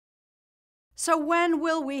So when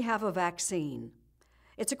will we have a vaccine?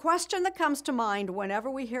 It's a question that comes to mind whenever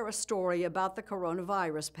we hear a story about the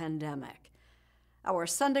coronavirus pandemic. Our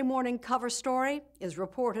Sunday morning cover story is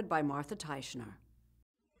reported by Martha Teichner.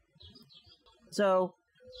 So,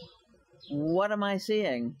 what am I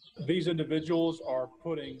seeing? These individuals are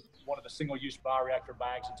putting one of the single-use bioreactor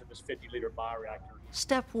bags into this 50-liter bioreactor.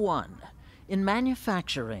 Step 1. In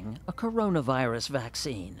manufacturing a coronavirus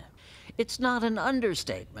vaccine. It's not an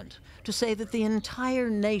understatement to say that the entire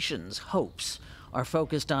nation's hopes are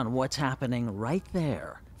focused on what's happening right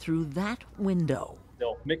there, through that window.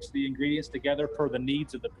 They'll mix the ingredients together per the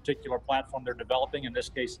needs of the particular platform they're developing, in this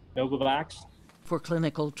case, Novavax. For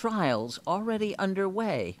clinical trials already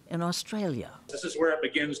underway in Australia. This is where it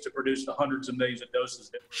begins to produce the hundreds of millions of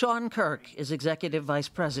doses. Sean Kirk is Executive Vice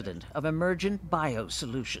President of Emergent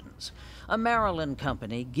Biosolutions, a Maryland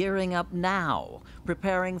company gearing up now,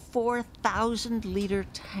 preparing 4,000-liter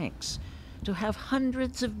tanks to have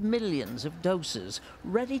hundreds of millions of doses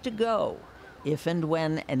ready to go if and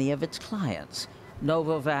when any of its clients,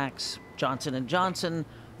 Novavax, Johnson & Johnson,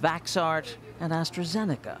 Vaxart, and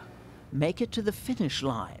AstraZeneca, make it to the finish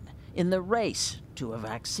line in the race to a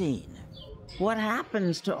vaccine. What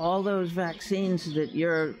happens to all those vaccines that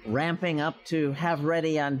you're ramping up to have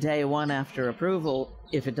ready on day one after approval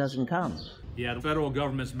if it doesn't come? Yeah, the federal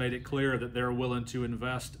government's made it clear that they're willing to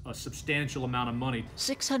invest a substantial amount of money.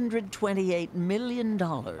 $628 million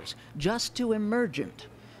just to Emergent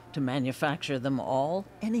to manufacture them all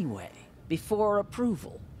anyway, before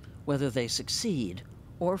approval, whether they succeed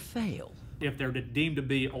or fail. If they're deemed to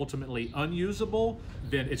be ultimately unusable,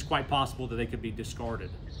 then it's quite possible that they could be discarded.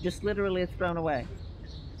 Just literally thrown away.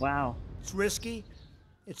 Wow. It's risky,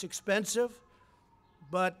 it's expensive,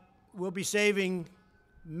 but we'll be saving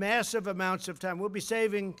massive amounts of time. We'll be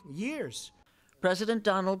saving years. President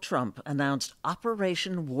Donald Trump announced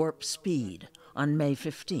Operation Warp Speed on May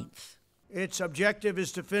 15th. Its objective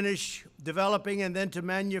is to finish developing and then to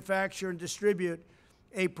manufacture and distribute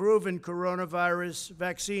a proven coronavirus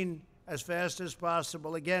vaccine as fast as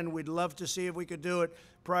possible. Again, we'd love to see if we could do it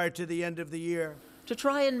prior to the end of the year. To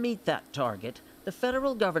try and meet that target, the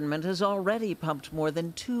federal government has already pumped more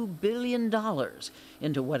than $2 billion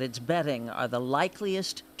into what it's betting are the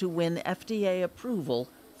likeliest to win FDA approval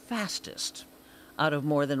fastest, out of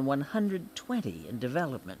more than 120 in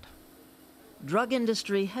development. Drug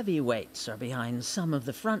industry heavyweights are behind some of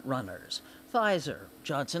the front runners: Pfizer,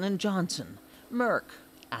 Johnson & Johnson, Merck,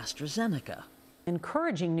 AstraZeneca.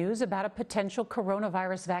 Encouraging news about a potential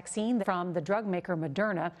coronavirus vaccine from the drug maker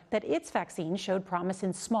Moderna, that its vaccine showed promise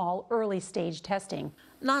in small, early-stage testing.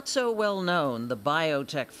 Not so well known, the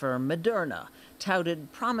biotech firm Moderna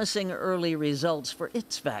touted promising early results for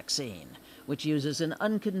its vaccine, which uses an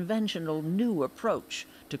unconventional new approach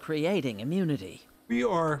to creating immunity. We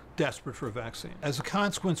are desperate for a vaccine. As a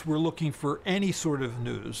consequence, we're looking for any sort of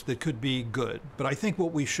news that could be good. But I think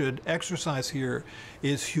what we should exercise here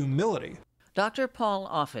is humility. Dr. Paul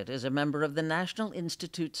Offit is a member of the National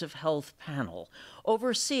Institutes of Health panel,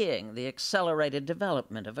 overseeing the accelerated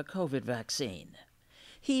development of a COVID vaccine.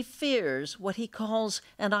 He fears what he calls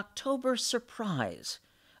an October surprise,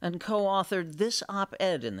 and co-authored this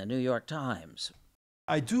op-ed in the New York Times.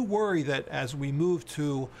 I do worry that as we move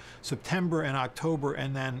to September and October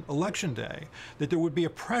and then Election Day, that there would be a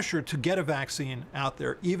pressure to get a vaccine out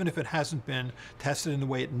there, even if it hasn't been tested in the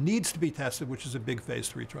way it needs to be tested, which is a big phase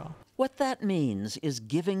 3 trial. What that means is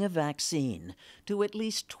giving a vaccine to at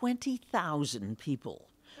least 20,000 people,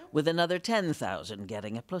 with another 10,000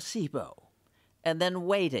 getting a placebo, and then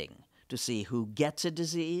waiting to see who gets a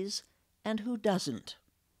disease and who doesn't.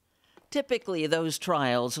 Typically, those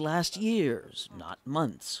trials last years, not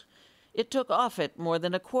months. It took Offit more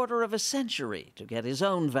than a quarter of a century to get his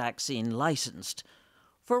own vaccine licensed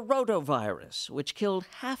for rotavirus, which killed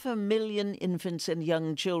 500,000 infants and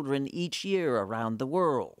young children each year around the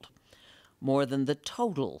world, more than the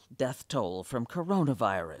total death toll from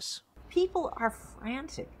coronavirus. People are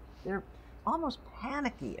frantic. They're almost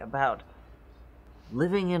panicky about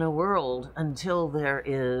living in a world until there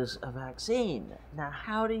is a vaccine. Now,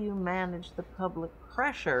 how do you manage the public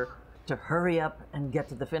pressure to hurry up and get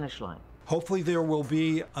to the finish line? Hopefully there will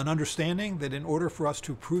be an understanding that in order for us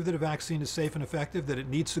to prove that a vaccine is safe and effective, that it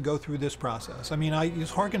needs to go through this process. I mean, I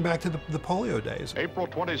just harken back to the polio days. April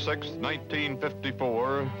 26,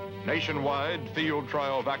 1954, nationwide field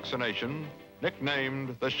trial vaccination,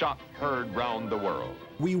 nicknamed the shot heard round the world.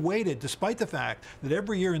 We waited, despite the fact that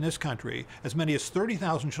every year in this country, as many as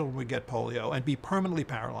 30,000 children would get polio and be permanently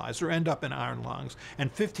paralyzed or end up in iron lungs,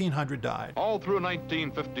 and 1,500 died. All through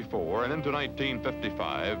 1954 and into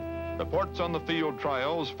 1955, Reports on the field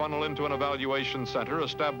trials funnel into an evaluation center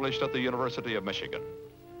established at the University of Michigan.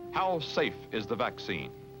 How safe is the vaccine?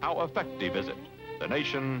 How effective is it? The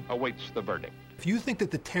nation awaits the verdict. If you think that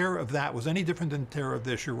the terror of that was any different than the terror of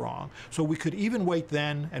this, you're wrong. So we could even wait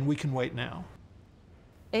then, and we can wait now.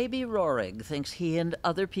 A.B. Rohrig thinks he and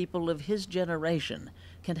other people of his generation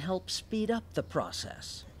can help speed up the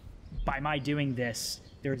process. By my doing this,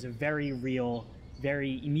 there is a very real,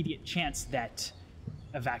 very immediate chance that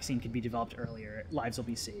a vaccine could be developed earlier, lives will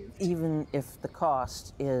be saved. Even if the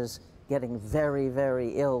cost is getting very,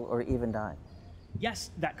 very ill or even dying.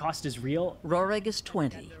 Yes, that cost is real. Rohrig is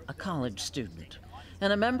 20, a college student,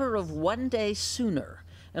 and a member of One Day Sooner,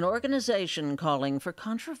 an organization calling for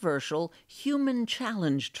controversial human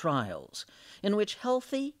challenge trials in which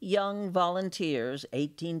healthy young volunteers,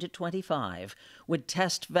 18 to 25, would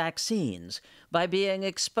test vaccines by being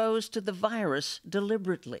exposed to the virus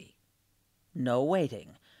deliberately. No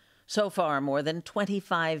waiting. So far, more than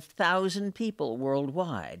 25,000 people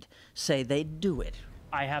worldwide say they'd do it.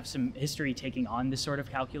 I have some history taking on this sort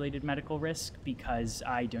of calculated medical risk because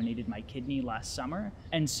I donated my kidney last summer.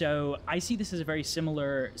 And so I see this as a very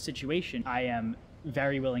similar situation. I am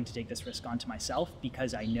very willing to take this risk onto myself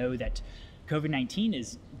because I know that COVID-19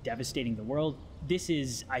 is devastating the world. This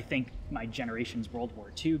is, I think, my generation's World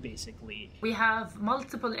War II, basically. We have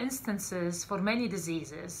multiple instances for many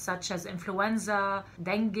diseases, such as influenza,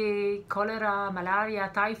 dengue, cholera, malaria,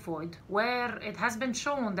 typhoid, where it has been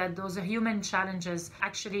shown that those human challenges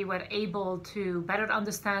actually were able to better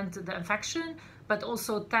understand the infection, but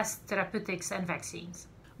also test therapeutics and vaccines.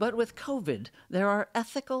 But with COVID, there are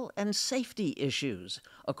ethical and safety issues,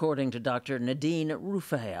 according to Dr. Nadine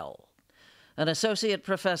Rufael. An associate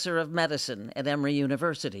professor of medicine at Emory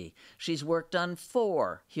University, she's worked on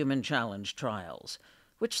 4 human challenge trials,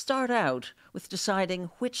 which start out with deciding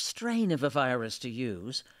which strain of a virus to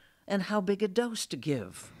use and how big a dose to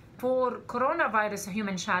give. For coronavirus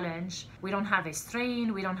human challenge, we don't have a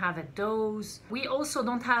strain, we don't have a dose. We also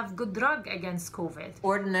don't have good drug against COVID.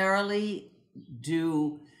 Ordinarily,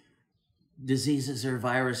 do diseases or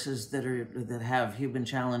viruses that have human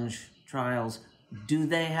challenge trials, do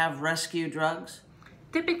they have rescue drugs?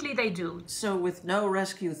 Typically they do. So with no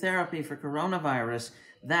rescue therapy for coronavirus,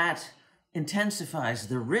 that intensifies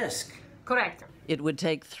the risk. Correct. It would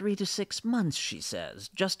take 3 to 6 months, she says,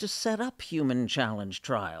 just to set up human challenge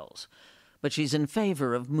trials. But she's in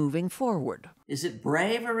favor of moving forward. Is it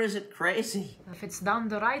brave or is it crazy? If it's done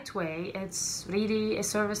the right way, it's really a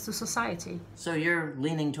service to society. So you're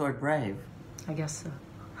leaning toward brave? I guess so.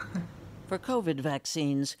 For COVID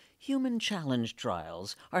vaccines, human challenge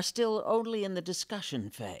trials are still only in the discussion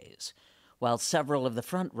phase, while several of the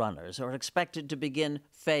front-runners are expected to begin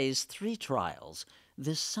Phase 3 trials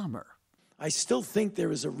this summer. I still think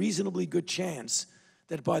there is a reasonably good chance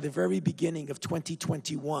that by the very beginning of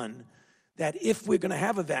 2021, that if we're going to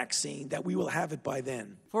have a vaccine, that we will have it by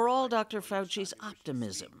then. For all Dr. Fauci's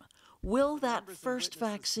optimism, will that first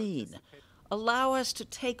vaccine allow us to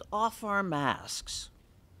take off our masks,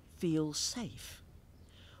 feel safe?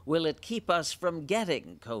 Will it keep us from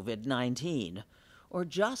getting COVID-19, or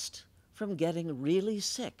just from getting really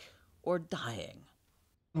sick or dying?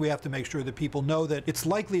 We have to make sure that people know that it's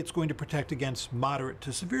likely it's going to protect against moderate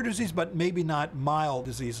to severe disease, but maybe not mild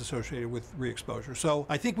disease associated with re-exposure. So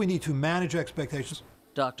I think we need to manage expectations.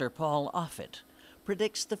 Dr. Paul Offit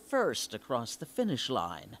predicts the first across the finish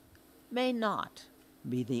line may not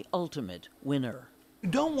be the ultimate winner. You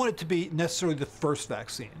don't want it to be necessarily the first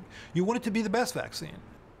vaccine. You want it to be the best vaccine.